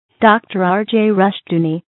Dr. R.J.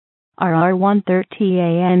 Rushdoony, RR 130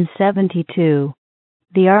 AN 72.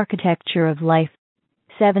 The Architecture of Life.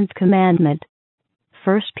 Seventh Commandment.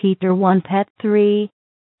 1 Peter 1 Pet 3,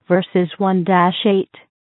 verses 1-8.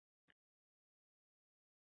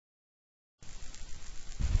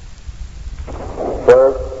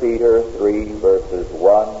 First Peter 3, verses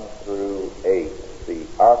 1 through 8. The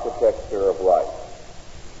Architecture of Life.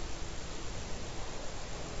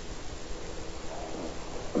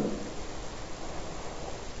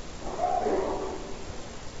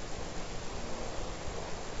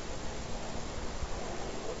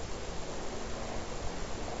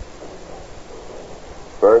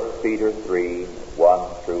 First Peter 3,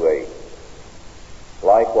 1 through 8.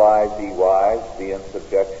 Likewise, ye wives, be in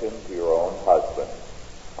subjection to your own husbands,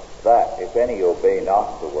 that, if any obey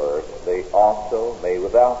not the word, they also may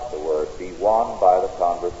without the word be won by the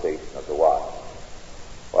conversation of the wife,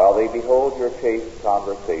 while they behold your chaste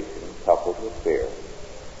conversation coupled with fear,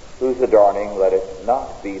 whose adorning let it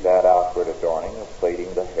not be that outward adorning of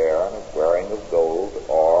plaiting the hair and of wearing of gold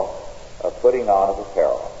or of putting on of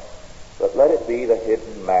apparel, but let it be the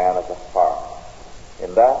hidden man of the heart,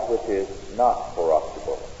 in that which is not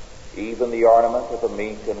corruptible, even the ornament of a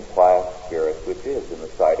meek and quiet spirit, which is in the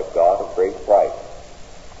sight of God of great price.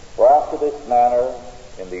 For after this manner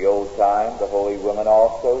in the old time the holy women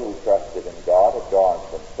also who trusted in God adorned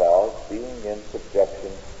themselves, being in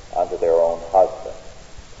subjection unto their own husbands,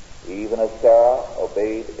 even as Sarah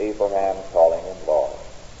obeyed Abraham, calling him Lord,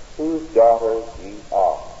 whose daughters ye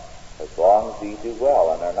are, as long as ye do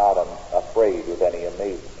well and are not afraid with any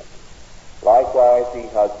amazement. Likewise, ye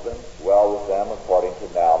husbands, dwell with them according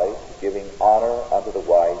to knowledge, giving honor unto the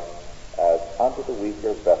wife as unto the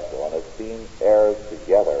weaker vessel, and as being heirs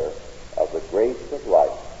together of the grace of life,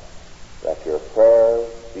 that your prayers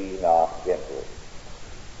be not hindered.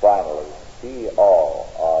 Finally, be all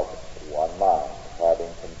of one mind, having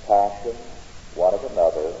compassion one of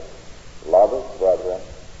another, love as brethren,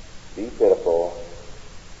 be pitiful,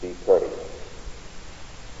 be courteous.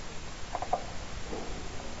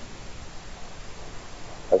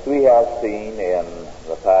 As we have seen in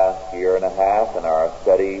the past year and a half in our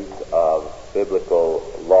studies of biblical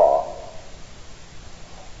law,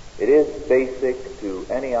 it is basic to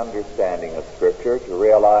any understanding of Scripture to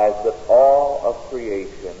realize that all of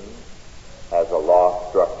creation has a law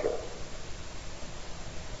structure.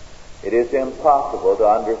 It is impossible to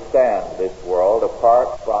understand this world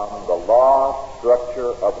apart from the law structure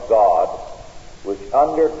of God, which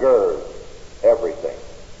undergirds everything.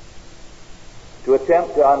 To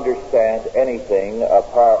attempt to understand anything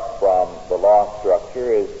apart from the law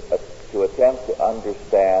structure is to attempt to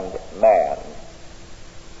understand man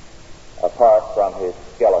apart from his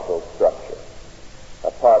skeletal structure.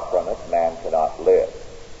 Apart from it, man cannot live.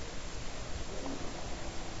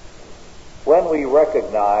 When we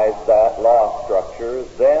recognize that law structure,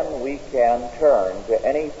 then we can turn to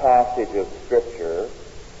any passage of Scripture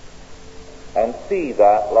and see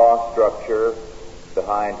that law structure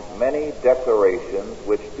behind many declarations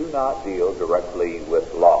which do not deal directly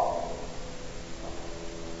with law.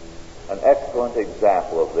 An excellent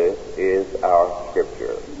example of this is our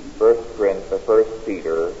Scripture, 1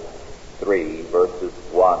 Peter 3, verses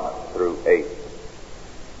 1 through 8.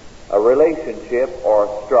 A relationship or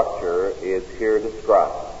structure is here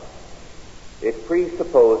described. It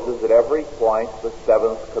presupposes at every point the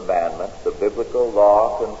seventh commandment, the biblical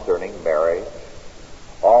law concerning marriage,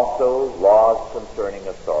 also laws concerning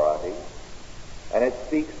authority, and it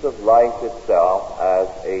speaks of life itself as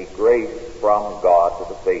a grace from God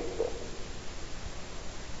to the faithful.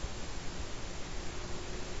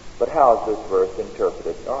 But how is this verse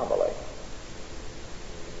interpreted normally?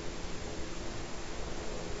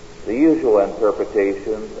 The usual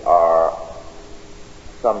interpretations are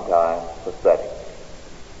sometimes pathetic.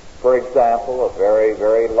 For example, a very,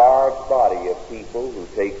 very large body of people who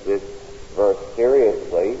take this verse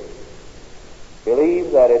seriously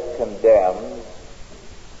believe that it condemns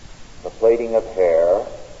the plaiting of hair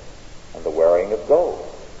and the wearing of gold.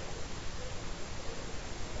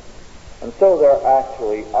 And so there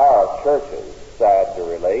actually are churches, sad to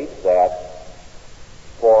relate, that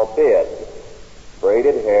forbid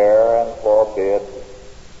braided hair and forbid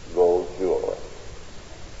gold jewelry.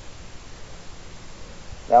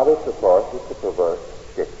 Now this, of course, is to pervert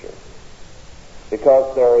Scripture,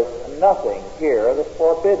 because there is nothing here that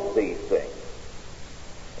forbids these things.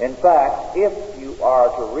 In fact, if you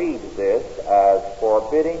are to read this as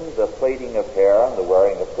forbidding the plaiting of hair and the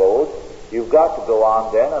wearing of gold, you've got to go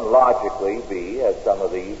on then and logically be, as some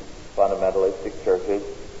of these fundamentalistic churches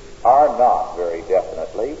are not very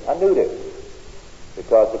definitely, a nudist,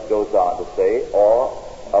 because it goes on to say, or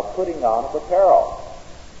a putting on of apparel.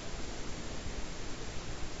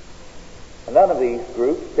 And none of these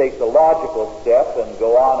groups take the logical step and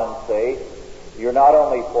go on and say, you're not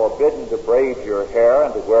only forbidden to braid your hair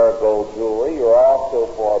and to wear gold jewelry, you're also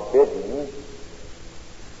forbidden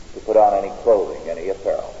to put on any clothing, any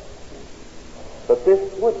apparel. But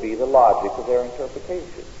this would be the logic of their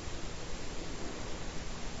interpretation.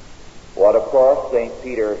 What, of course, St.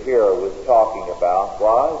 Peter here was talking about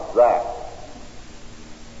was that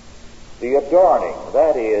the adorning,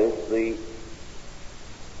 that is, the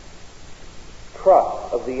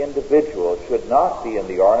trust of the individual, should not be in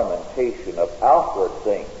the ornamentation of outward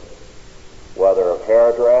things, whether of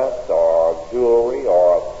hairdress or of jewelry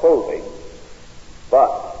or of clothing,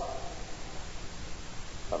 but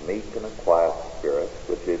a meek and a quiet spirit,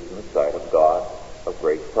 which is in the sight of God of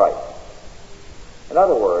great price. In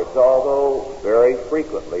other words, although very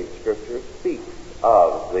frequently Scripture speaks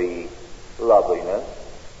of the loveliness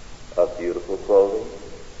of beautiful clothing,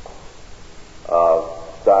 of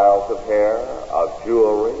styles of hair, of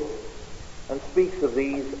jewelry, and speaks of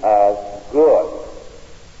these as good,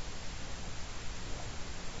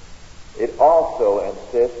 it also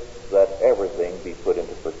insists that everything be put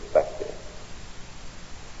into perspective,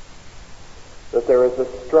 that there is a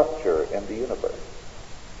structure in the universe,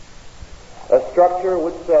 a structure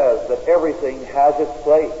which says that everything has its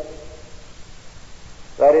place,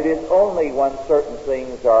 that it is only when certain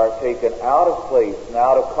things are taken out of place and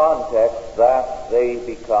out of context that they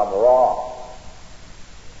become wrong.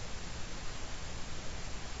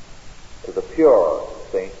 To the pure,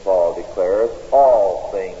 St. Paul declares,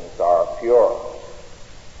 all things are pure.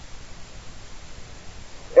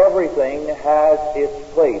 Everything has its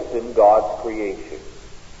place in God's creation,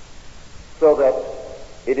 so that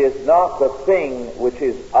it is not the thing which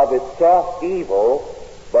is of itself evil,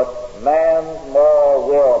 but man's moral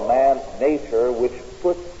will, man's nature, which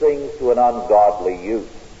puts things to an ungodly use.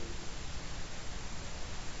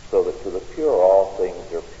 So that to the pure all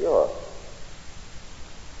things are pure.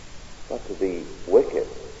 But to the wicked,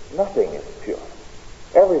 nothing is pure.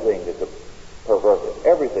 Everything is perverted,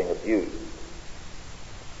 everything abused.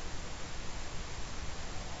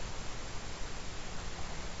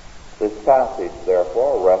 This passage,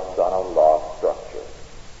 therefore, rests on a law structure,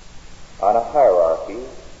 on a hierarchy,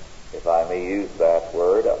 if I may use that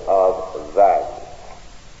word, of value.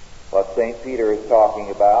 What St. Peter is talking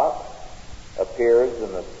about appears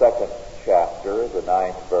in the 2nd chapter, the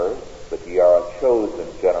 9th verse, but ye are a chosen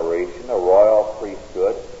generation, a royal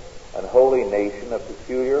priesthood, an holy nation, a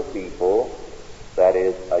peculiar people, that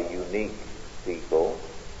is, a unique people,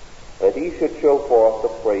 that he should show forth the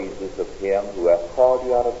praises of him who hath called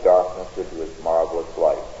you out of darkness into his marvelous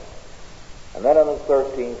light. And then in the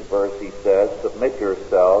 13th verse he says, submit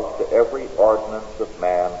yourselves to every ordinance of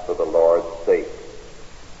man for the Lord's sake,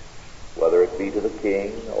 whether it be to the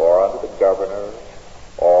king or unto the governor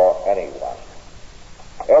or anyone.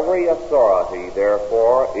 Every authority,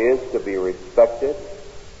 therefore, is to be respected,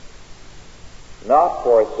 not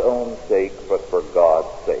for its own sake, but for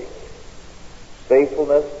God's sake.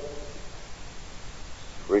 Faithfulness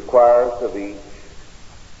requires of each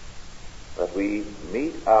that we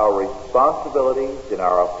meet our responsibilities in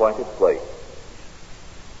our appointed place,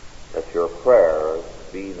 that your prayers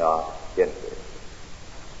be not hindered.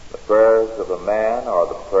 The prayers of a man or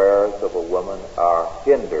the prayers of a woman are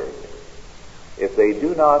hindered if they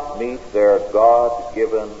do not meet their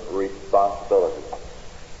God-given responsibilities,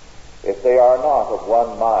 if they are not of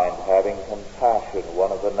one mind, having compassion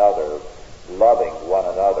one of another, loving one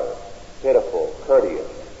another, pitiful, courteous,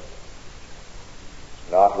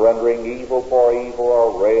 not rendering evil for evil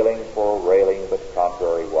or railing for railing, but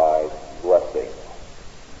contrariwise blessing.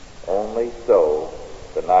 Only so,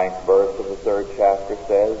 the 9th verse of the 3rd chapter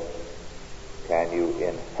says, can you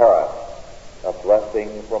inherit a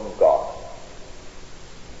blessing from God.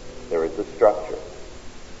 There is a structure.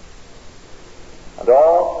 And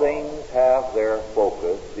all things have their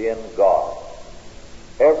focus in God.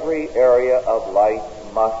 Every area of life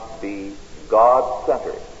must be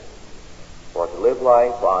God-centered. For to live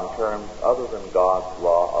life on terms other than God's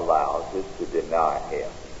law allows is to deny Him.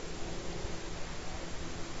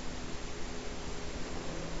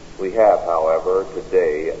 We have, however,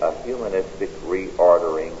 today a humanistic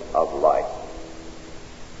reordering of life,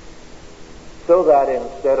 so that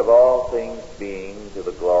instead of all things being to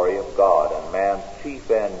the glory of God, and man's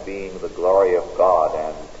chief end being the glory of God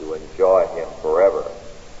and to enjoy Him forever,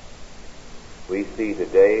 we see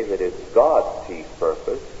today that it's God's chief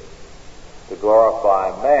purpose to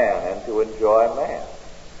glorify man and to enjoy man.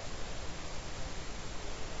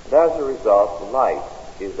 And as a result,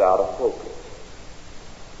 life is out of focus,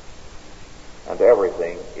 and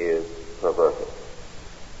everything is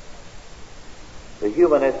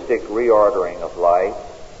humanistic reordering of life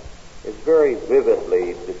is very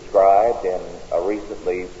vividly described in a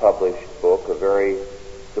recently published book, a very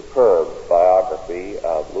superb biography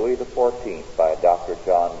of Louis XIV by Dr.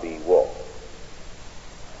 John B. Wolfe.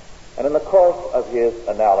 And in the course of his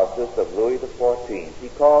analysis of Louis XIV, he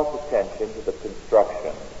calls attention to the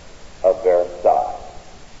construction of Versailles,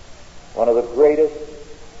 one of the greatest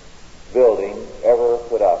buildings ever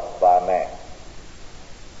put up by man.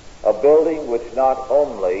 A building which not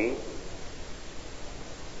only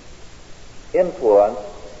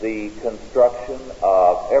influenced the construction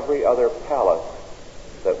of every other palace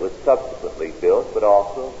that was subsequently built, but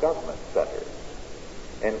also government centers.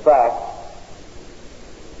 In fact,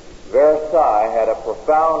 Versailles had a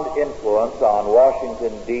profound influence on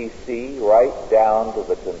Washington, D.C., right down to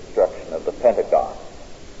the construction of the Pentagon.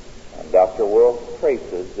 And Dr. Wolfe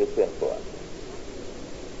traces this influence.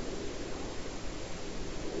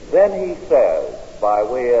 Then he says, by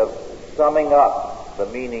way of summing up the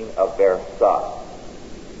meaning of Versailles,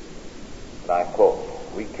 and I quote,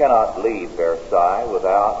 "We cannot leave Versailles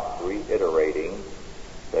without reiterating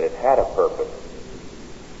that it had a purpose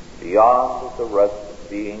beyond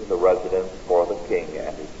being the residence for the king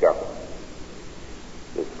and his government.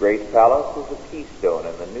 This great palace was a keystone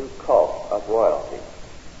in the new cult of royalty.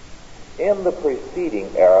 In the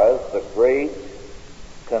preceding eras, the great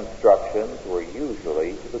constructions were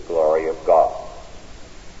usually to the glory of God.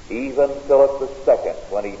 Even Philip II,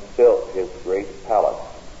 when he built his great palace,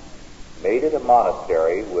 made it a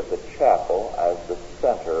monastery with a chapel as the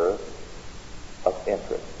center of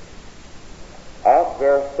interest. At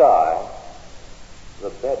Versailles, the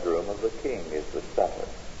bedroom of the king is the center,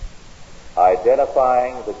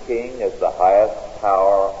 identifying the king as the highest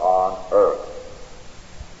power on earth,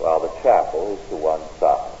 while the chapel is to one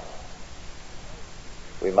side.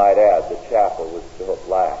 We might add the chapel was built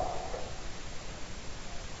last.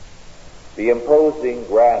 The imposing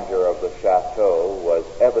grandeur of the chateau was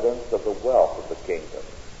evidence of the wealth of the kingdom,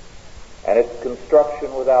 and its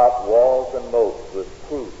construction without walls and moats was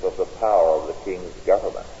proof of the power of the king's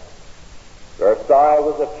government. Versailles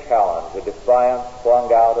was a challenge, a defiance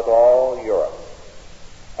flung out at all Europe,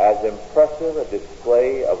 as impressive a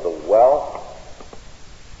display of the wealth,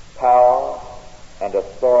 power, and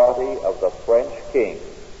authority of the French king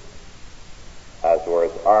as were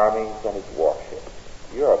his armies and his warships.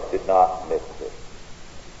 Europe did not miss this.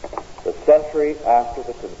 The century after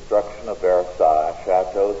the construction of Versailles,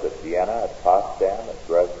 chateaus at Vienna, at Potsdam, at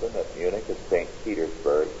Dresden, at Munich, at St.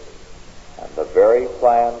 Petersburg, and the very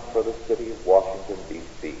plans for the city of Washington,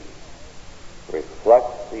 D.C.,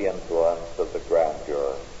 reflect the influence of the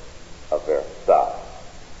grandeur of Versailles.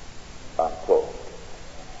 Unquote.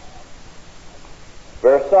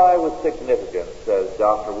 Versailles was significant, says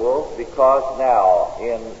Dr. Wolfe, because now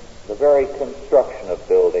in the very construction of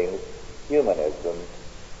buildings, humanism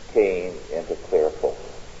came into clear focus.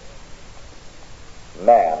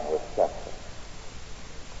 Man was central.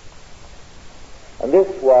 And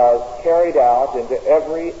this was carried out into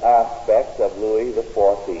every aspect of Louis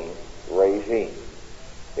XIV's regime.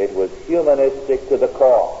 It was humanistic to the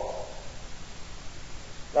core.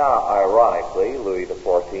 Now, ironically, Louis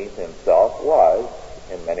XIV himself was,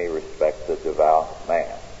 in many respects, a devout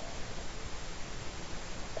man.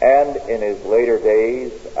 And in his later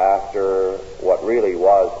days, after what really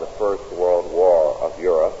was the First World War of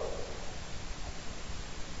Europe,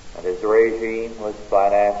 and his regime was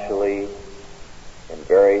financially in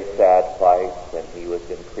very sad plight, and he was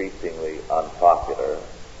increasingly unpopular,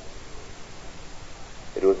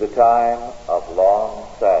 it was a time of long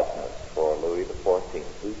sadness for Louis XIV,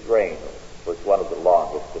 whose reign was one of the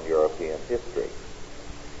longest in European history.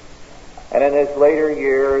 And in his later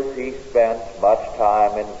years, he spent much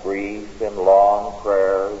time in grief, in long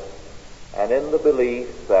prayers, and in the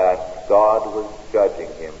belief that God was judging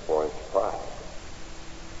him for his pride.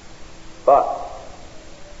 But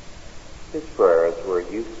his prayers were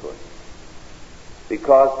useless,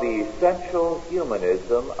 because the essential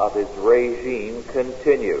humanism of his regime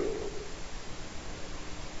continued.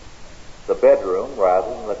 The bedroom, rather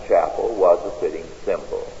than the chapel, was a fitting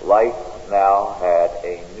symbol. Life now had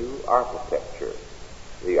a new architecture,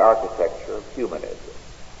 the architecture of humanism.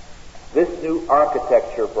 This new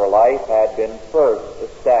architecture for life had been first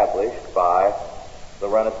established by the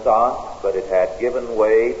Renaissance, but it had given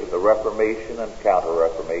way to the Reformation and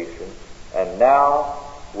Counter-Reformation, and now,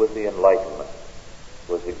 with the Enlightenment,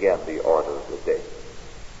 was again the order of the day.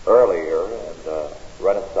 Earlier in the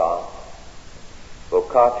Renaissance,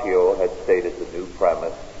 Boccaccio had stated the new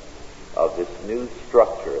premise of this new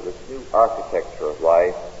structure, this new architecture of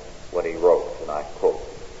life, when he wrote, and I quote,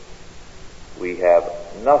 "We have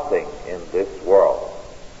nothing in this world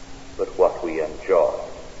but what we enjoy.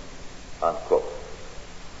 Unquote.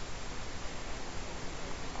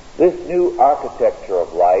 This new architecture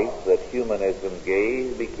of life that humanism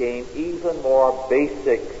gave became even more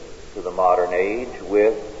basic to the modern age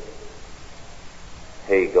with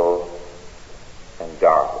Hegel and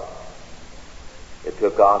Darwin. It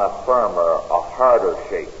took on a firmer, a harder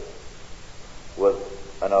shape, with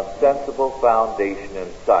an ostensible foundation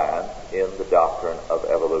in science in the doctrine of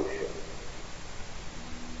evolution.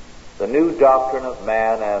 The new doctrine of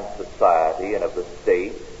man and society and of the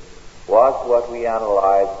state was what we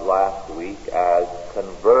analyzed last week as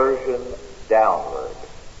conversion downward,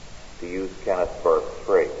 to use Kenneth Burke's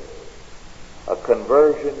phrase. A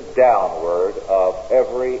conversion downward of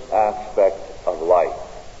every aspect of life.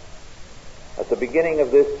 At the beginning of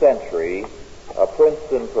this century, a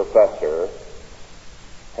Princeton professor,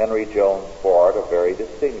 Henry Jones Ford, a very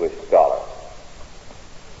distinguished scholar,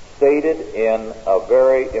 stated in a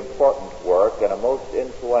very important work and a most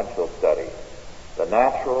influential study, The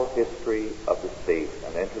Natural History of the State,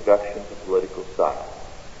 an Introduction to Political Science,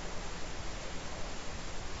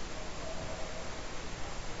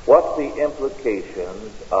 what the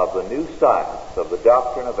implications of the new science of the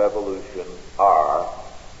doctrine of evolution are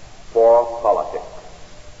for politics.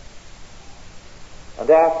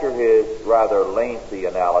 And after his rather lengthy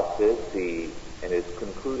analysis, he, in his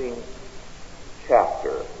concluding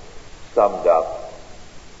chapter, summed up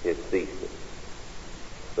his thesis.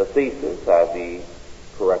 The thesis, as he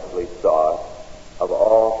correctly saw it, of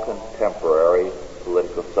all contemporary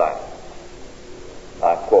political science.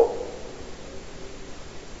 I quote,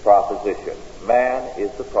 proposition, man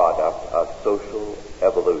is the product of social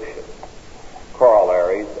evolution.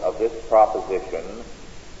 Corollaries of this proposition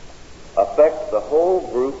affect the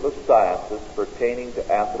whole group of sciences pertaining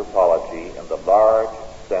to anthropology in the large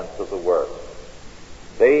sense of the word.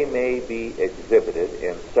 They may be exhibited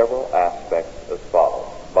in several aspects as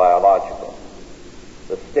follows. Biological.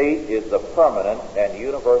 The state is the permanent and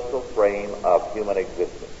universal frame of human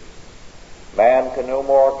existence. Man can no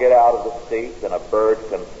more get out of the state than a bird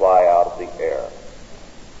can fly out of the air.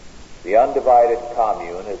 The undivided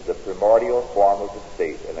commune is the primordial form of the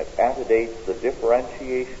state, and it antedates the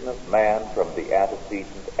differentiation of man from the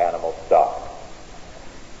antecedent animal stock.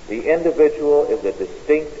 The individual is a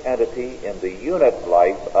distinct entity in the unit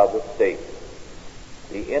life of the state.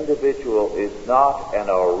 The individual is not an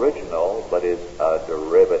original, but is a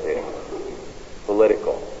derivative.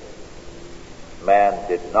 Political. Man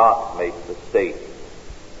did not make the state.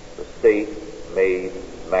 The state made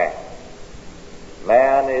man.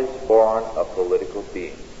 Man is born a political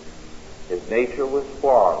being. His nature was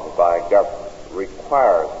formed by government,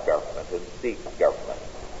 requires government, and seeks government.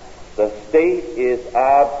 The state is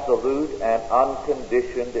absolute and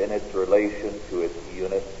unconditioned in its relation to its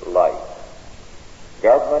unit life.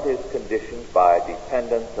 Government is conditioned by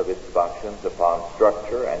dependence of its functions upon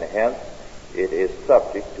structure, and hence it is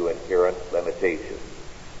subject to inherent limitations.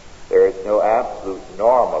 There is no absolute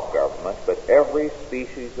norm of government, but every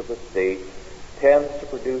species of the state tends to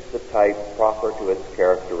produce the type proper to its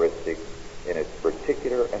characteristics in its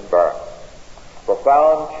particular environment.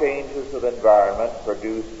 Profound changes of environment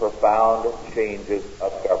produce profound changes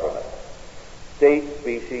of government. State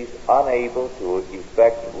species unable to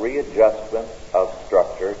effect readjustment of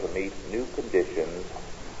structure to meet new conditions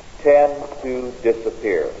tend to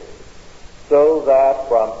disappear, so that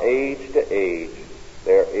from age to age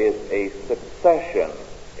there is a succession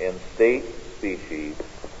in state species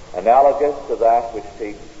analogous to that which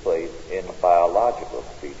takes place in biological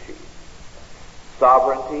species.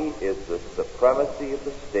 Sovereignty is the supremacy of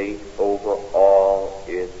the state over all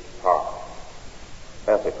its parts.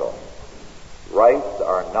 Ethical. Rights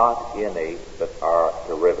are not innate, but are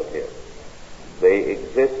derivative. They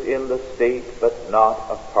exist in the state, but not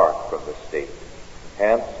apart from the state.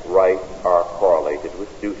 Hence, rights are correlated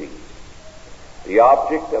with duties. The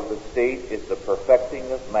object of the state is the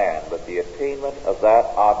perfecting of man, but the attainment of that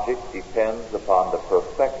object depends upon the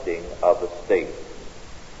perfecting of the state.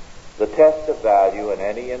 The test of value in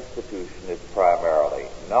any institution is primarily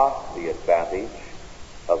not the advantage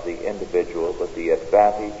of the individual, but the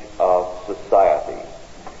advantage of society.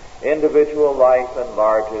 Individual life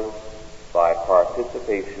enlarges by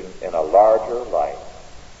participation in a larger life,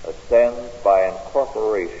 ascends by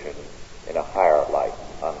incorporation in a higher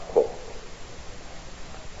life, unquote.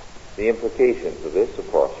 The implications of this, of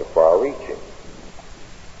course, are far-reaching.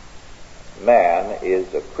 Man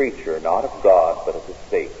is a creature not of God, but of the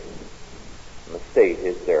state. And the state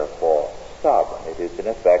is therefore sovereign. It is, in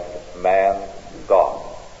effect, man's God.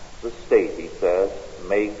 The state, he says,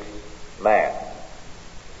 makes man.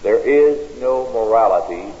 There is no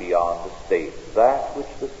morality beyond the state. That which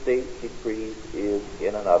the state decrees is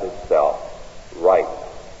in and of itself right.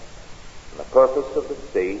 And the purpose of the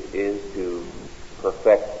state is to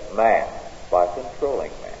perfect man by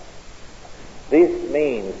controlling man. This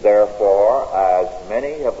means, therefore, as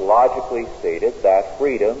many have logically stated, that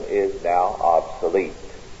freedom is now obsolete.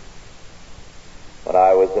 When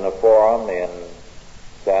I was in a forum in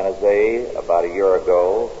San Jose about a year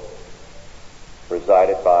ago,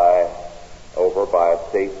 presided over by a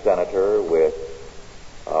state senator with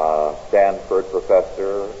a Stanford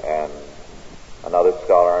professor and another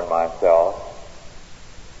scholar and myself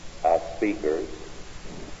as speakers,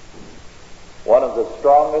 one of the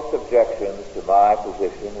strongest objections to my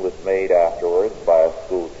position was made afterwards by a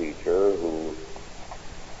school teacher who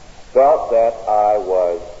felt that I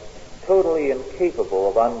was totally incapable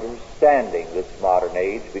of understanding this modern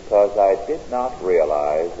age because I did not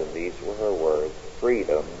realize, and these were her words,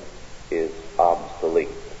 freedom is obsolete.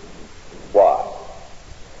 Why?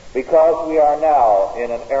 Because we are now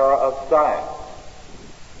in an era of science,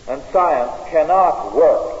 and science cannot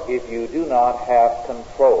work if you do not have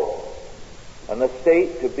control. And the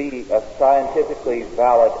state, to be a scientifically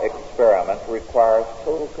valid experiment, requires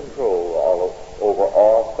total control over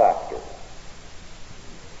all factors.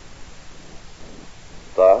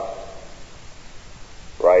 Thus,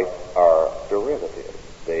 rights are derivative.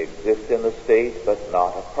 They exist in the state, but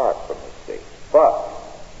not apart from the state. But,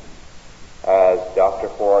 as Dr.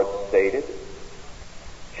 Ford stated,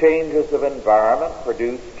 changes of environment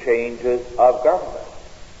produce changes of government.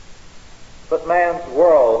 But man's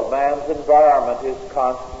world, man's environment is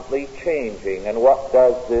constantly changing. And what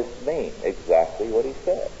does this mean? Exactly what he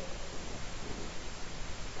said.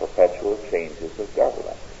 Perpetual changes of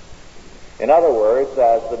government. In other words,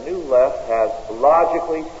 as the New Left has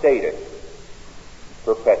logically stated,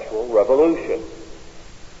 perpetual revolution.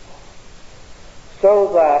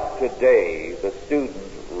 So that today the student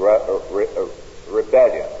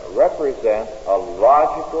rebellion represents a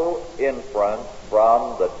logical inference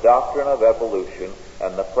from the doctrine of evolution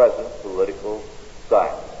and the present political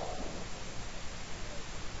science.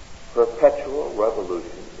 Perpetual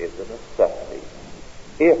revolution is a necessity.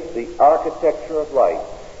 If the architecture of life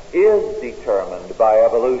is determined by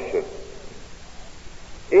evolution,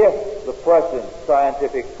 if the present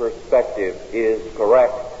scientific perspective is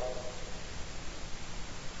correct,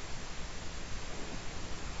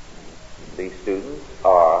 these students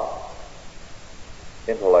are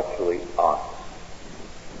intellectually honest.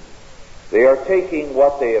 They are taking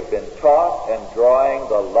what they have been taught and drawing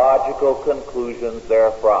the logical conclusions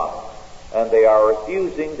therefrom, and they are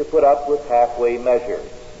refusing to put up with halfway measures.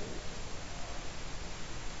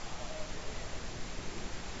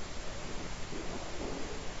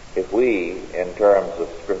 If we, in terms of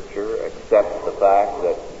Scripture, accept the fact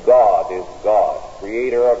that God is God,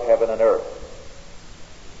 creator of heaven and earth,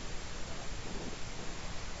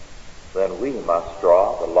 then we must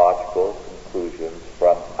draw the logical conclusions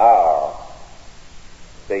from our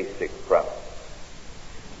basic premise.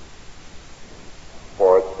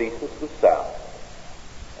 Ford's thesis was sound,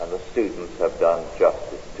 and the students have done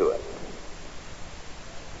justice to it.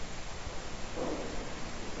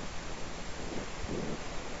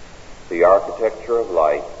 The architecture of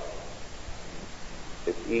life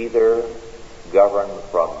is either governed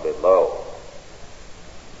from below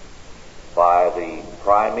by the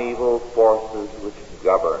primeval forces which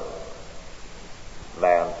govern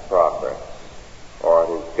man's progress, or it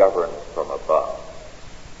is governed from above.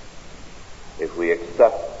 If we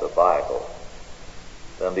accept the Bible,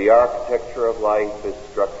 then the architecture of life is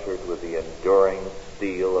structured with the enduring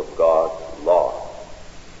steel of God's law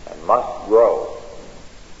and must grow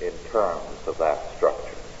in terms of that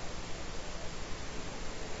structure.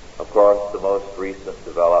 Of course, the most recent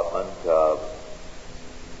development of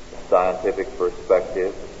scientific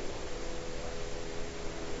perspective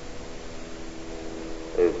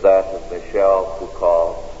is that of Michel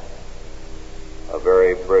Foucault, a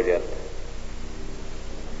very brilliant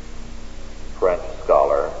French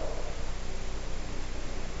scholar,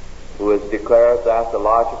 who has declared that the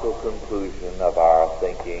logical conclusion of our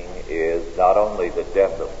thinking is not only the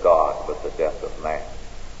death of God, but the death of man.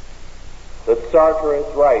 That Sartre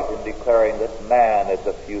is right in declaring that man is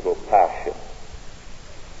a futile passion,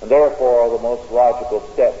 and therefore the most logical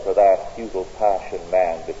step for that futile passion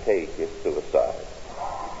man to take is suicide.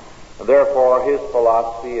 And therefore his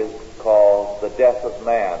philosophy is called the death of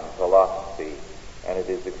man philosophy, and it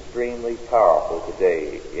is extremely powerful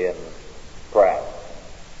today in France.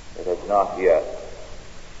 It has not yet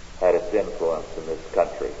had its influence in this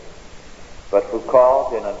country. But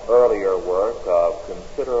Foucault, in an earlier work of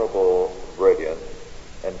considerable brilliance,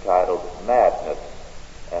 entitled Madness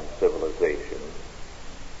and Civilization,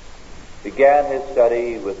 began his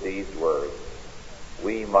study with these words: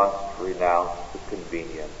 "We must renounce the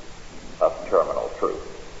convenience of terminal truth."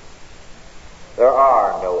 There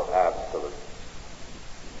are no absolutes.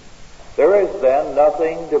 There is then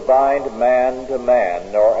nothing to bind man to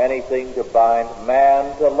man, nor anything to bind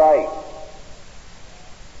man to life.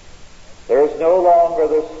 There is no longer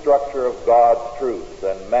the structure of God's truth,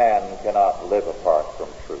 and man cannot live apart from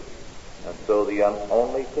truth. And so the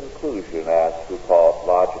only conclusion, as Foucault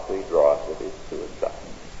logically draws it, is suicide.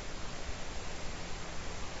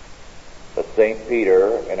 But St.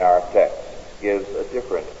 Peter, in our text, gives a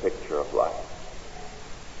different picture of life.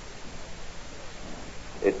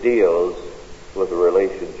 It deals with the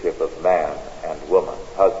relationship of man and woman,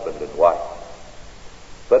 husband and wife.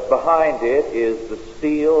 But behind it is the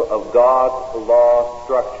seal of God's law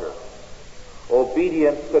structure.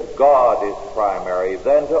 Obedience to God is primary,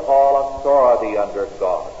 then to all authority under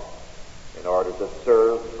God, in order to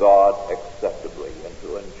serve God acceptably and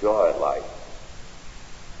to enjoy life,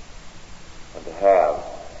 and to have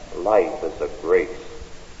life as a grace.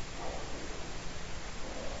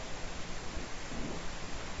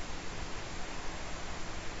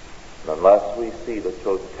 Unless we see the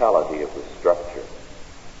totality of the structure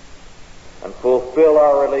and fulfill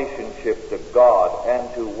our relationship to God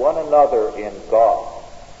and to one another in God,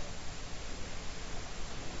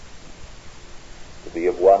 to be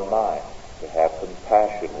of one mind, to have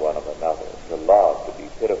compassion one of another, to love, to be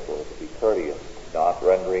pitiful, to be courteous, not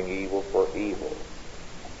rendering evil for evil,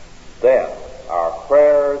 then our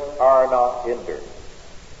prayers are not hindered,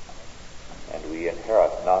 and we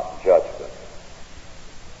inherit not judgment,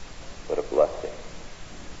 but a blessing.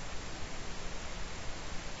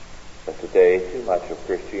 But today, too much of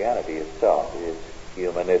Christianity itself is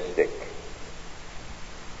humanistic.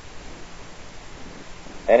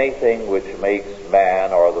 Anything which makes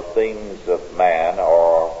man or the things of man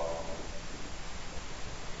or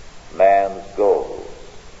man's goals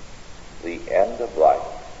the end of life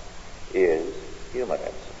is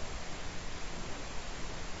humanism.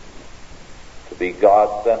 To be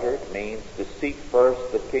God-centered means to seek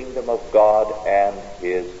first the kingdom of God and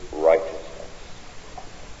His righteousness.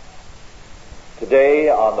 Today,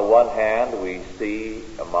 on the one hand, we see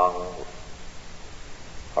among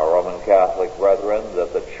our Roman Catholic brethren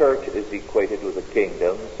that the church is equated with the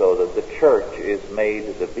kingdom, so that the church is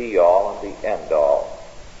made the be-all and the end-all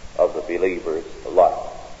of the believer's life.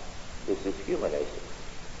 This is humanism.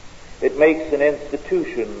 It makes an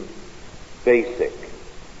institution basic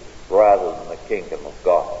rather than the kingdom of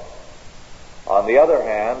God. On the other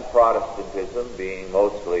hand, Protestantism, being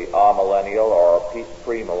mostly amillennial or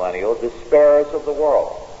premillennial, despairs of the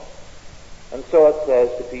world. And so it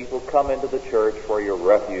says to people, come into the church for your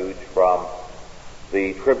refuge from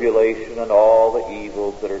the tribulation and all the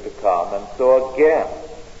evils that are to come. And so again,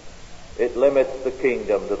 it limits the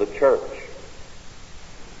kingdom to the church.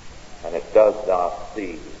 And it does not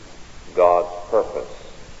see God's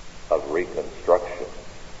purpose of reconstruction,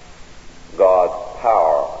 God's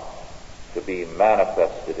power to be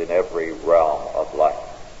manifested in every realm of life.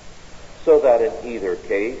 So that in either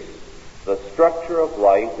case, the structure of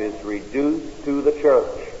life is reduced to the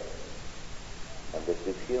church. And this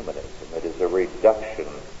is humanism. It is a reduction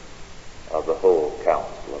of the whole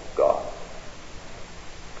counsel of God.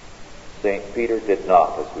 St. Peter did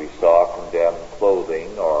not, as we saw, condemn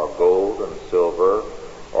clothing or gold and silver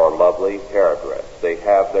or lovely hairdress. They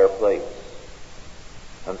have their place.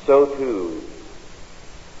 And so too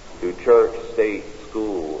do church, state,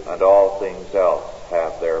 school, and all things else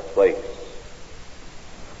have their place.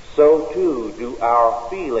 So too do our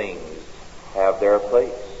feelings have their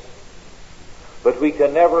place. But we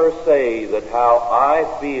can never say that how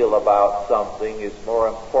I feel about something is more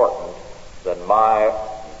important than my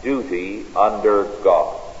duty under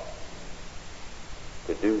God.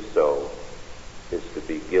 To do so is to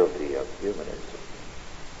be guilty of humanism.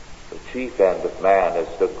 The chief end of man is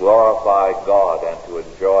to glorify God and to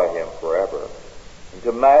enjoy Him forever, and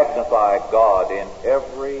to magnify God in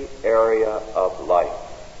every area of life.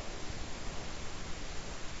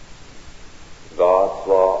 God's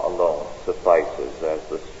law alone suffices as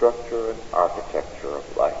the structure and architecture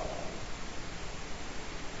of life.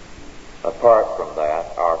 Apart from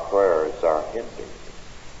that, our prayers are hindered.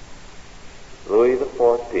 Louis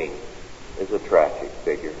XIV is a tragic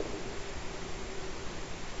figure.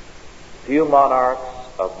 Few monarchs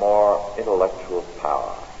of more intellectual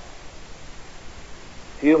power.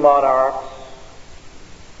 Few monarchs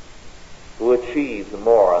who achieved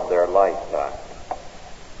more in their lifetime.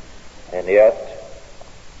 And yet,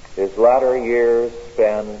 his latter years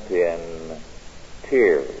spent in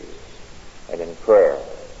tears and in prayer,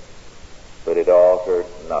 but it altered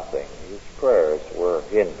nothing. His prayers were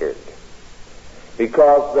hindered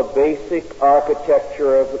because the basic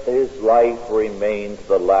architecture of his life remained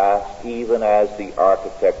the last, even as the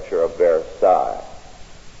architecture of Versailles,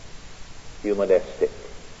 humanistic.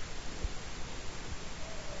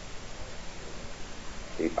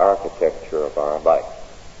 The architecture of our life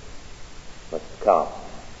must come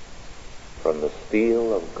from the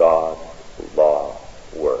steel of God's law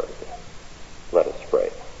word. Let us pray.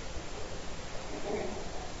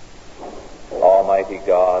 Almighty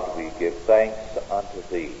God, we give thanks unto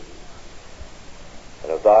Thee,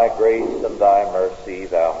 that of Thy grace and Thy mercy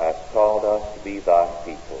Thou hast called us to be Thy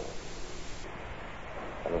people,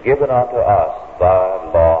 and given unto us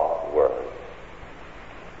Thy law word.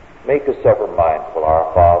 Make us ever mindful,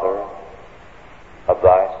 our Father, of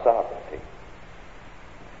Thy sovereignty,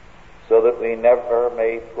 so that we never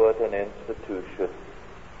may put an institution,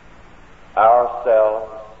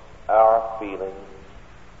 ourselves, our feelings,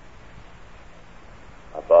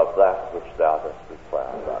 above that which Thou dost require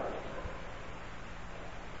of us.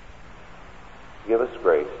 Give us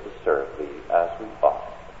grace to serve Thee as we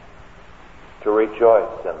ought, to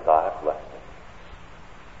rejoice in Thy blessings,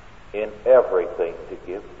 in everything to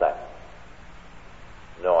give thanks,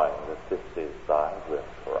 knowing that this is Thy will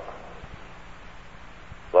for us.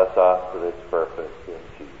 Bless us for this purpose in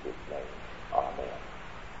Jesus' name. Amen.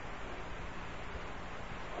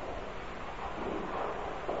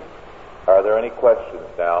 Are there any questions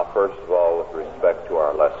now, first of all, with respect to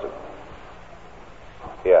our lesson?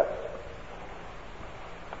 Yes.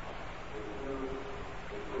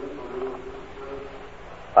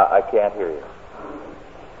 I can't hear you.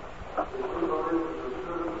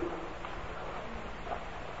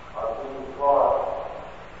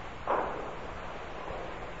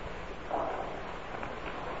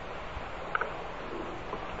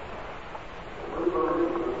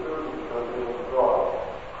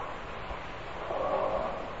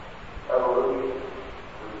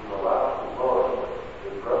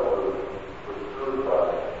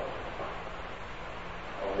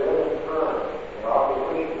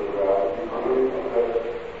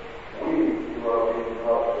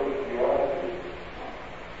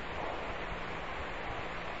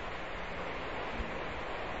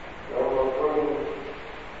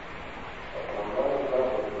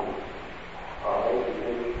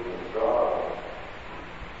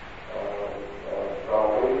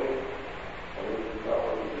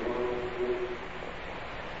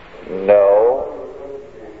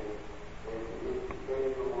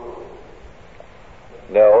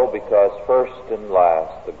 No, because first and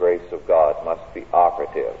last the grace of God must be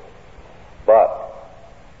operative. But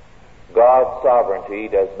God's sovereignty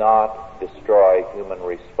does not destroy human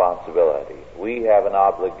responsibility. We have an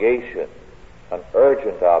obligation, an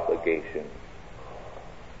urgent obligation,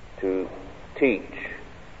 to teach,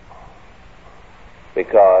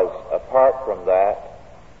 because apart from that,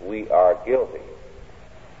 we are guilty.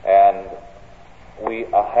 And we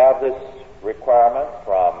have this requirement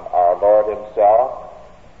from our Lord Himself,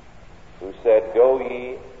 who said, "Go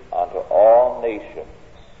ye unto all nations."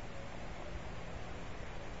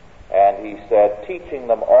 And He said, "Teaching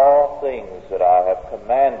them all things that I have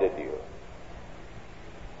commanded you."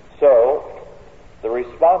 So, the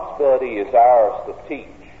responsibility is ours to teach.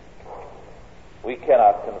 We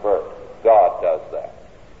cannot convert. God does that.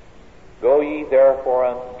 "Go ye therefore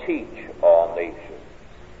and teach all nations."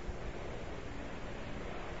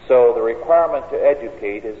 So the requirement to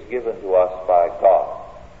educate is given to us by God.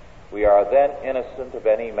 We are then innocent of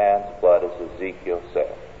any man's blood, as Ezekiel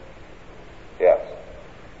said. Yes.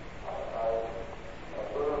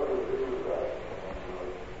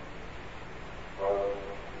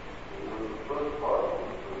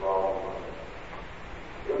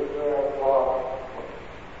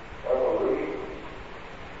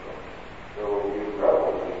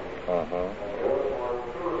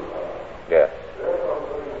 Yes.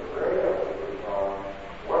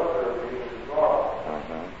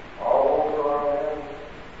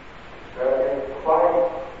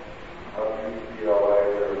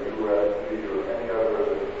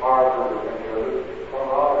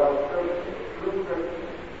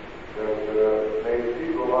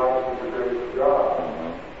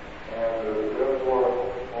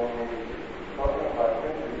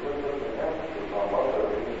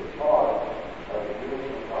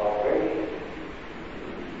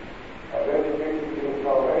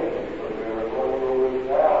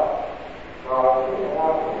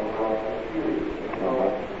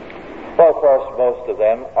 Well, of course, most of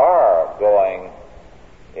them are going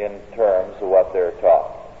in terms of what they're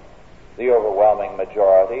taught. The overwhelming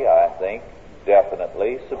majority, I think,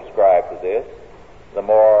 definitely subscribe to this. The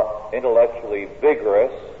more intellectually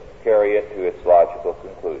vigorous carry it to its logical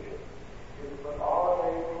conclusion. But all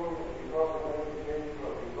they do is because of education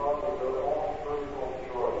or because of their own personal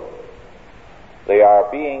choice. They are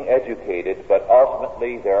being educated, but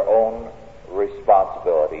ultimately their own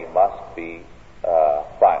responsibility must be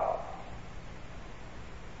final.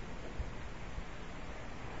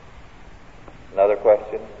 Another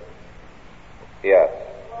question? Yes.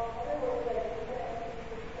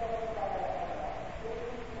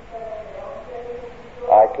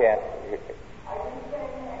 I can't hear.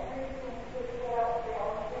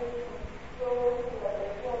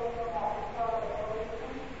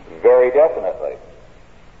 Very definitely.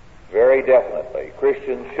 Very definitely.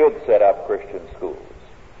 Christians should set up Christian schools.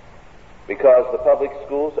 Because the public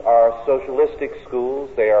schools are socialistic schools,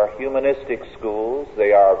 they are humanistic schools,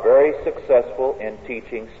 they are very successful in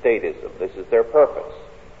teaching statism. This is their purpose.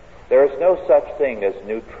 There is no such thing as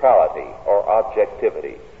neutrality or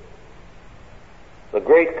objectivity. The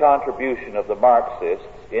great contribution of the Marxists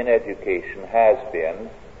in education has been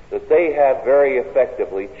that they have very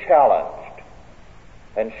effectively challenged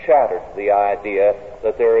and shattered the idea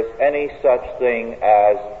that there is any such thing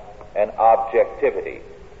as an objectivity.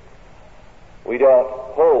 We don't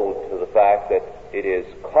hold to the fact that it is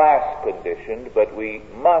class conditioned, but we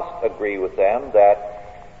must agree with them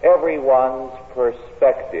that everyone's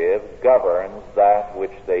perspective governs that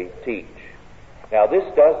which they teach. Now, this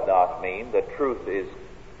does not mean that truth is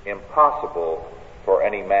impossible for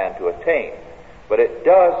any man to attain, but it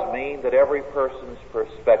does mean that every person's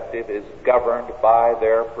perspective is governed by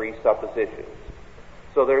their presuppositions.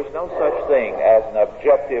 So there's no such thing as an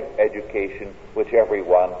objective education which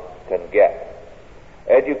everyone can get.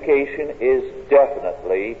 Education is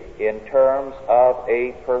definitely in terms of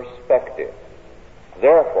a perspective.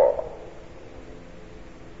 Therefore,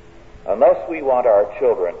 unless we want our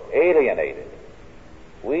children alienated,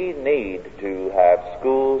 we need to have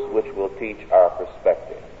schools which will teach our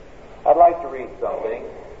perspective. I'd like to read something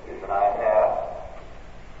that I have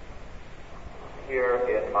here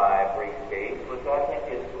in my briefcase, which I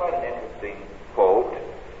think is quite an interesting quote.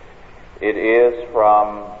 It is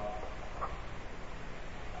from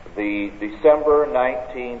the December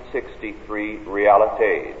 1963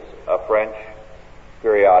 Realités, a French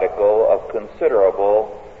periodical of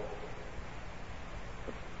considerable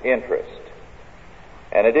interest.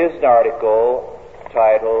 And it is an article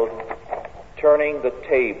titled Turning the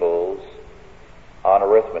Tables on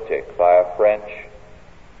Arithmetic by a French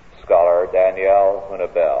scholar, Daniel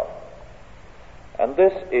Hunebel. And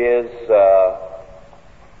this is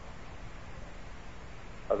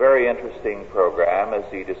a very interesting program as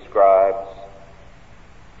he describes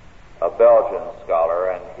a Belgian scholar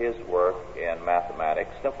and his work in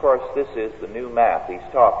mathematics. And of course, this is the new math he's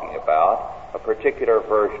talking about, a particular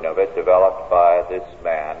version of it developed by this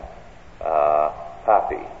man,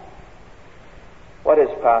 Papy. What is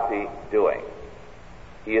Papy doing?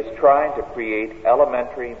 He is trying to create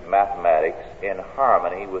elementary mathematics in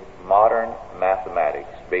harmony with modern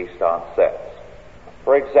mathematics based on sets.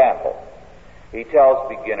 For example, he tells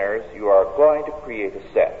beginners, you are going to create a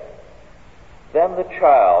set. Then the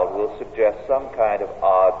child will suggest some kind of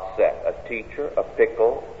odd set, a teacher, a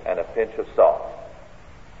pickle, and a pinch of salt.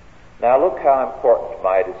 Now look how important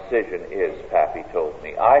my decision is, Papy told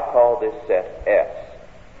me. I call this set S.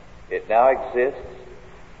 It now exists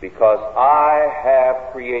because I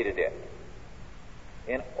have created it.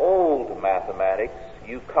 In old mathematics,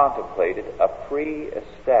 you contemplated a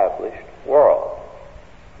pre-established world.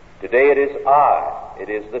 Today it is I, it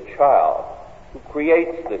is the child, who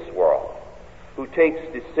creates this world, who takes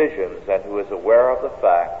decisions and who is aware of the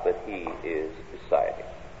fact that he is deciding.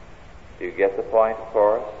 Do you get the point, of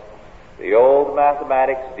course? The old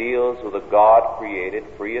mathematics deals with a God-created,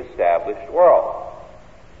 pre-established world.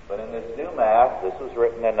 But in this new math, this was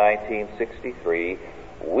written in 1963,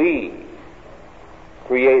 we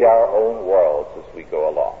create our own worlds as we go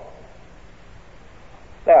along.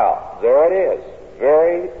 Now, there it is,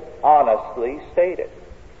 very honestly stated.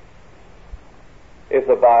 If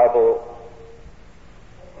the Bible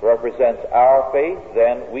represents our faith,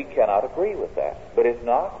 then we cannot agree with that. But if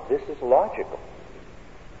not, this is logical.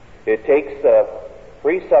 It takes the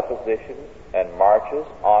presupposition and marches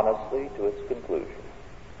honestly to its conclusion.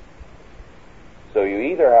 So you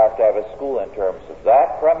either have to have a school in terms of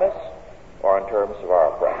that premise or in terms of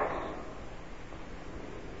our premise.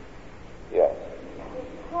 Yes?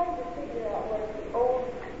 It's hard to figure out what the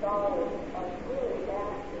old scholars are really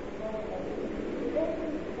after. Do they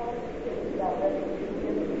try to figure out whether the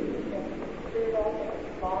community can clear up and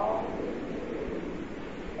evolve?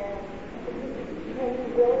 And can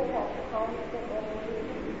you really have confidence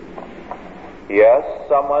Yes,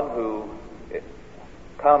 someone who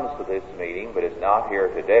comes to this meeting but is not here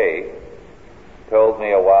today told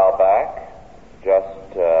me a while back,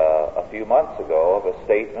 just a few months ago, of a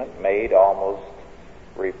statement made almost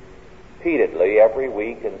repeatedly every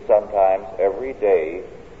week and sometimes every day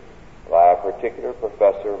by a particular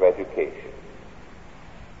professor of education.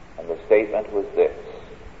 And the statement was this: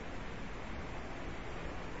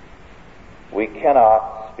 we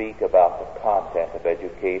cannot speak about the content of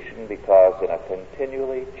education because in a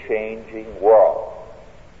continually changing world,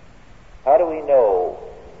 how do we know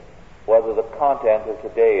whether the content of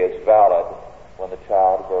today is valid when the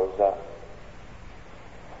child grows up?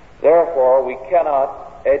 Therefore, we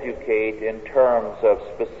cannot educate in terms of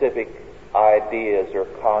specific ideas or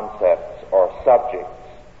concepts or subjects.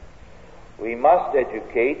 We must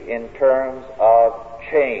educate in terms of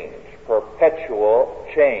change, perpetual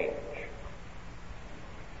change,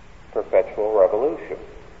 perpetual revolution.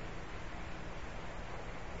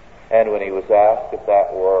 And when he was asked if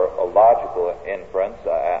that were a logical inference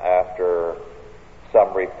after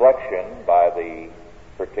some reflection by the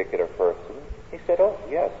particular person, he said, "Oh,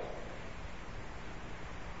 yes.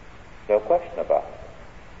 No question about it."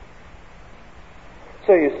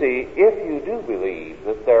 So you see, if you do believe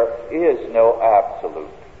that there is no absolute,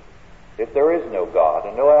 if there is no God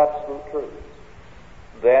and no absolute truth,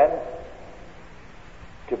 then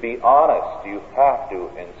to be honest, you have to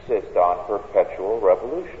insist on perpetual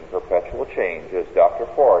revolution, perpetual change, as Dr.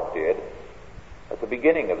 Ford did at the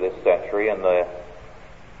beginning of this century in the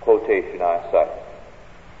quotation I cited.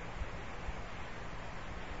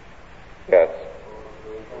 Yes.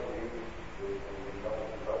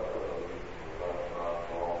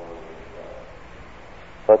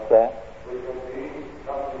 What's that?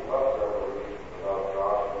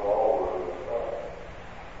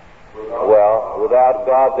 Well, without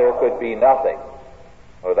God there could be nothing.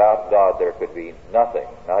 Without God there could be nothing,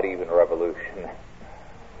 not even revolution.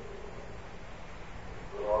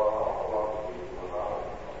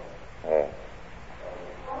 Yeah.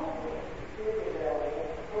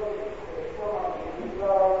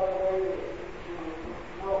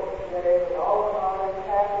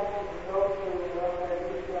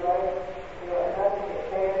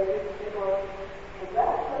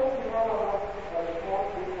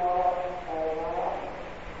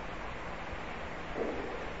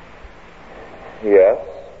 Yes.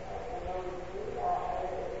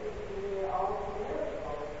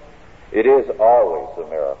 It is always a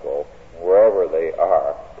miracle, wherever they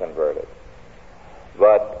are converted.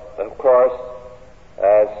 But, of course,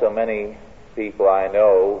 as so many people I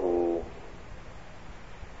know who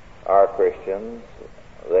are Christians,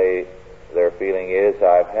 their feeling is,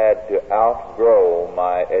 I've had to outgrow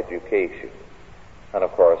my education. And,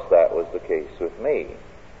 of course, that was the case with me.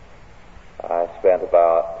 I spent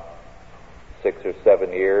about 6 or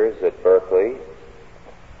 7 years at Berkeley,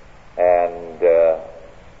 and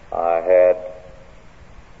I had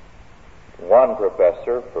one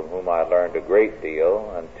professor from whom I learned a great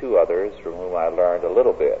deal and 2 others from whom I learned a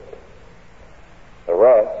little bit. The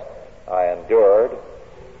rest I endured,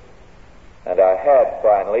 and I had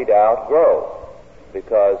finally to outgrow,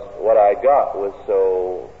 because what I got was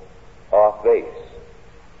so off base.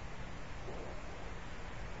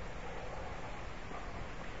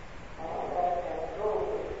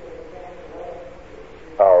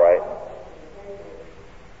 All right.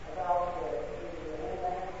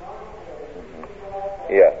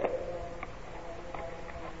 Yes.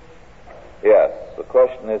 Yes. The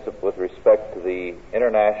question is with respect to the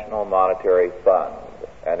International Monetary Fund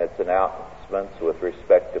and its announcements with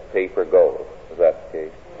respect to paper gold. Is that the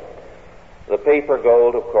case? The paper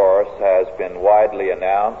gold, of course, has been widely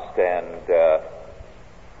announced, and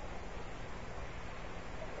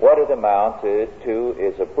what it amounts to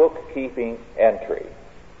is a bookkeeping entry.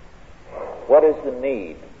 What is the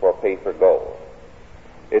need for paper gold?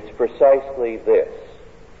 It's precisely this.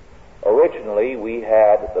 Originally, we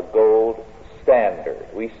had the gold standard.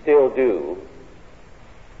 We still do,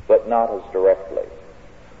 but not as directly.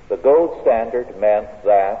 The gold standard meant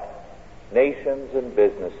that nations and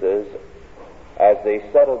businesses, as they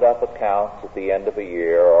settled up accounts at the end of a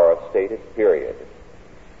year or a stated period,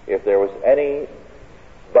 if there was any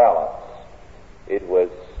balance, it was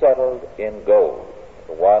settled in gold,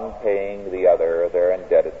 the one paying the other their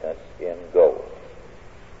indebtedness in gold.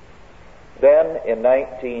 Then in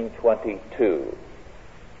 1922,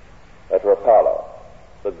 at Rapallo,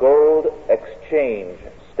 the gold exchange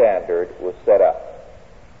standard was set up.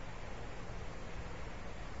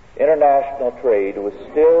 International trade was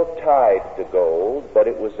still tied to gold, but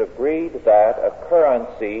it was agreed that a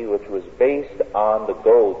currency which was based on the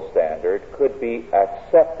gold standard could be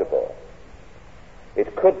acceptable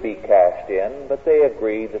could be cashed in, but they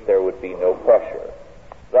agreed that there would be no pressure.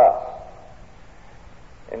 Thus,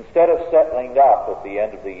 instead of settling up at the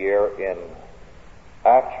end of the year in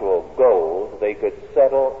actual gold, they could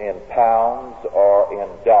settle in pounds or in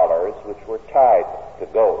dollars, which were tied to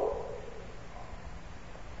gold.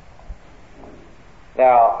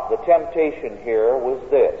 Now, the temptation here was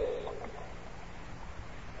this,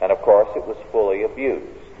 and of course it was fully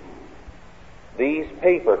abused. These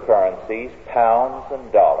paper currencies, pounds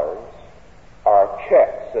and dollars, are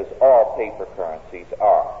checks, as all paper currencies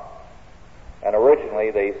are. And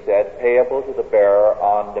originally they said payable to the bearer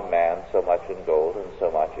on demand, so much in gold and so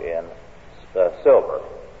much in silver,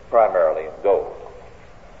 primarily in gold.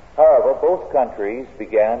 However, both countries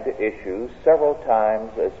began to issue several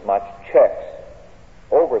times as much checks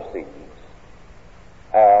overseas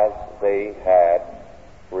as they had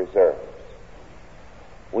reserves.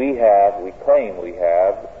 We claim we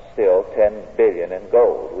have still 10 billion in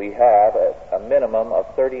gold. We have a minimum of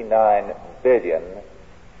 39 billion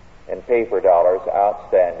in paper dollars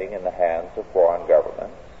outstanding in the hands of foreign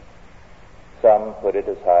governments. Some put it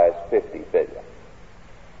as high as 50 billion.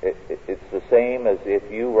 It's the same as if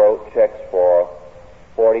you wrote checks for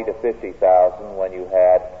 40 to 50,000 when you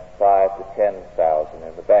had 5 to 10,000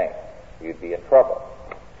 in the bank. You'd be in trouble.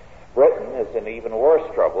 Britain is in even worse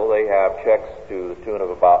trouble. They have checks to the tune of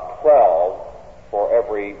about 12 for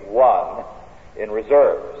every one in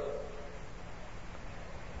reserves.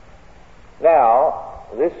 Now,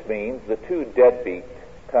 this means the two deadbeat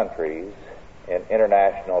countries in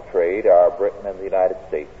international trade are Britain and the United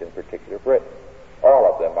States, in particular Britain. All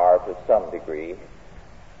of them are to some degree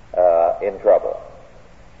in trouble.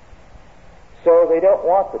 So they don't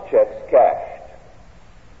want the checks cashed.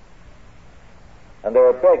 And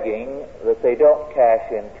they're begging that they don't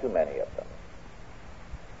cash in too many of them.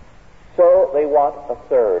 So they want a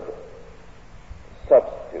third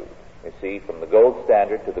substitute. You see, from the gold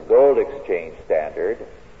standard to the gold exchange standard.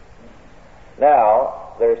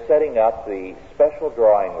 Now, they're setting up the special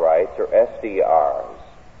drawing rights, or SDRs,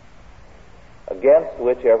 against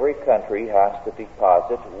which every country has to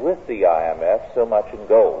deposit with the IMF so much in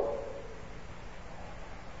gold.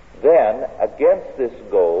 Then, against this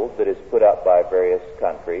gold that is put up by various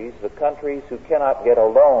countries, the countries who cannot get a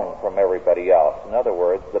loan from everybody else, in other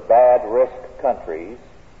words, the bad risk countries,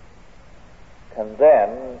 can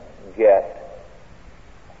then get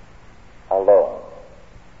a loan,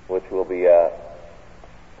 which will be an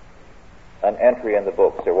entry in the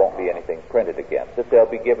books. There won't be anything printed against it. They'll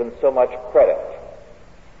be given so much credit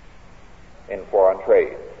in foreign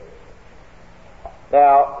trade.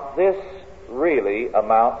 Now, this really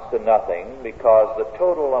amounts to nothing, because the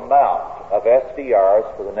total amount of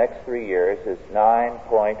SDRs for the next 3 years is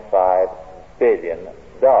 $9.5 billion.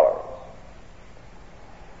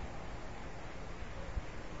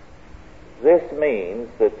 This means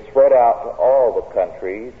that spread out to all the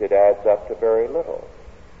countries, it adds up to very little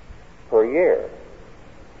per year.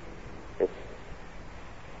 It's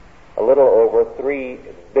a little over $3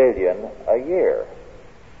 billion a year.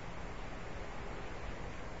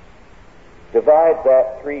 Divide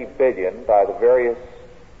that $3 billion by the various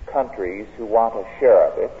countries who want a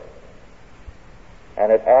share of it,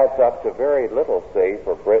 and it adds up to very little, say,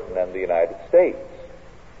 for Britain and the United States.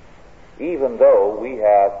 Even though we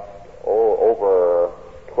have over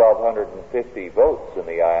 1,250 votes in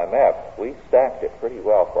the IMF, we stacked it pretty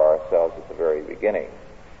well for ourselves at the very beginning.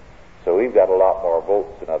 So we've got a lot more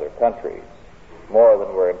votes than other countries, more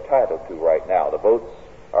than we're entitled to right now. The votes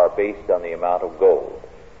are based on the amount of gold.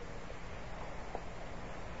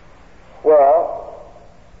 Well,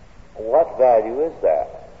 what value is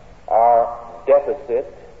that? Our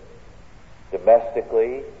deficit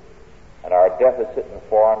domestically and our deficit in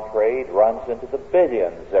foreign trade runs into the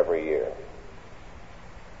billions every year.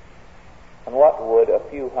 And what would a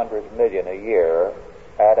few $100 million a year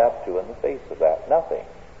add up to in the face of that? Nothing.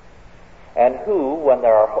 And who, when they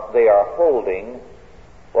are holding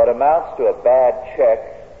what amounts to a bad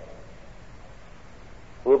check,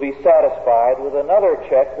 will be satisfied with another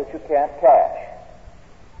check that you can't cash?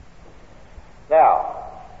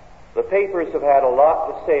 Now, the papers have had a lot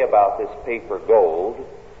to say about this paper gold,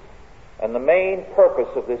 and the main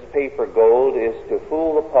purpose of this paper gold is to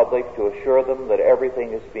fool the public, to assure them that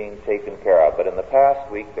everything is being taken care of. But in the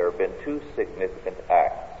past week, there have been two significant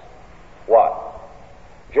acts. One,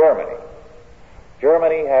 Germany.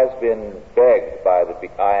 Germany has been begged by the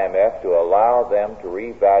IMF to allow them to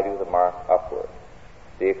revalue the mark upward.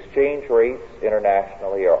 The exchange rates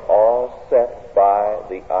internationally are all set by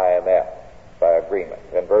the IMF, by agreement,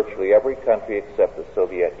 and virtually every country except the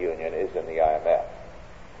Soviet Union is in the IMF.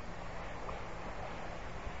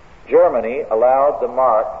 Germany allowed the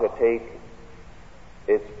mark to take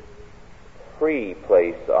its free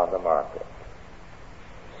place on the market.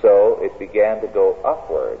 So it began to go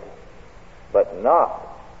upward, but not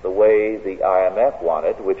the way the IMF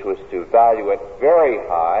wanted, which was to value it very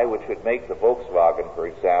high, which would make the Volkswagen, for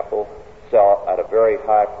example, sell at a very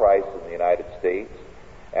high price in the United States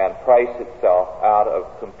and price itself out of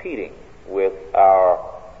competing with our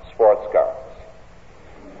sports cars.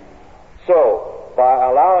 So, by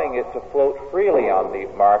allowing it to float freely on the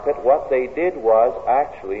market, what they did was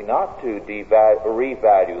actually not to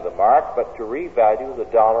revalue the mark, but to revalue the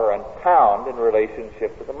dollar and pound in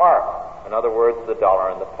relationship to the mark. In other words, the dollar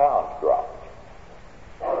and the pound dropped.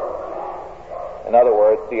 In other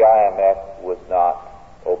words, the IMF was not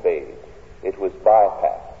obeyed. It was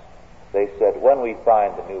bypassed. They said, when we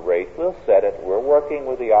find the new rate, we'll set it. We're working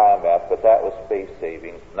with the IMF, but that was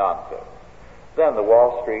space-saving nonsense. Then the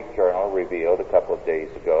Wall Street Journal revealed a couple of days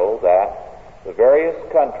ago that the various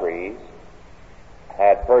countries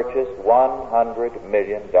had purchased $100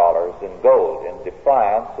 million in gold in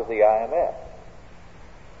defiance of the IMF.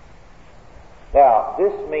 Now,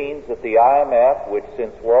 this means that the IMF, which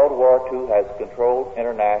since World War II has controlled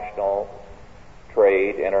international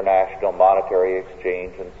trade, international monetary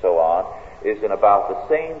exchange, and so on, is in about the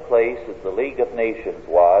same place as the League of Nations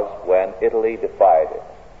was when Italy defied it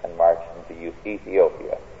and marched into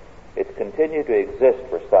Ethiopia. It's continued to exist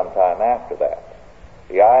for some time after that.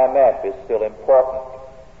 The IMF is still important,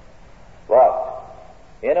 but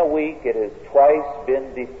in a week it has twice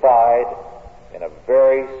been defied in a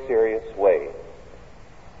very serious way.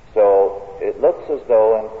 So it looks as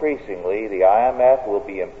though increasingly the IMF will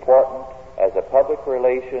be important as a public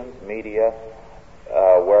relations media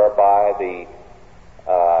whereby the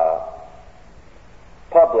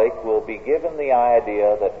public will be given the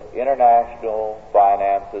idea that international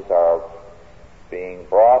finances are being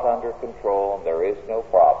brought under control and there is no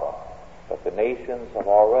problem. But the nations have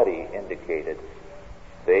already indicated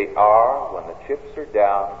they are, when the chips are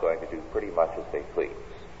down, going to do pretty much as they please.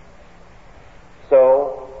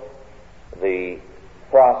 So the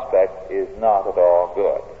prospect is not at all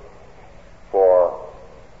good for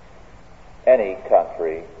any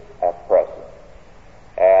country at present.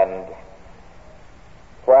 And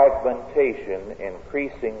fragmentation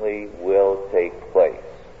increasingly will take place.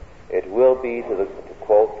 It will be, to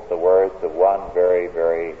quote the words of one very,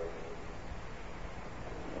 very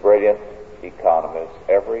brilliant economist,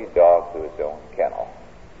 every dog to his own kennel.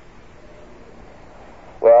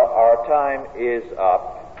 Well, our time is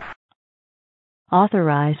up.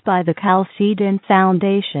 Authorized by the Chalcedon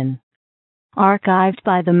Foundation. Archived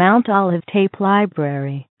by the Mount Olive Tape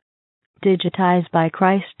Library. Digitized by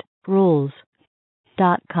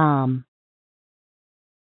ChristRules.com.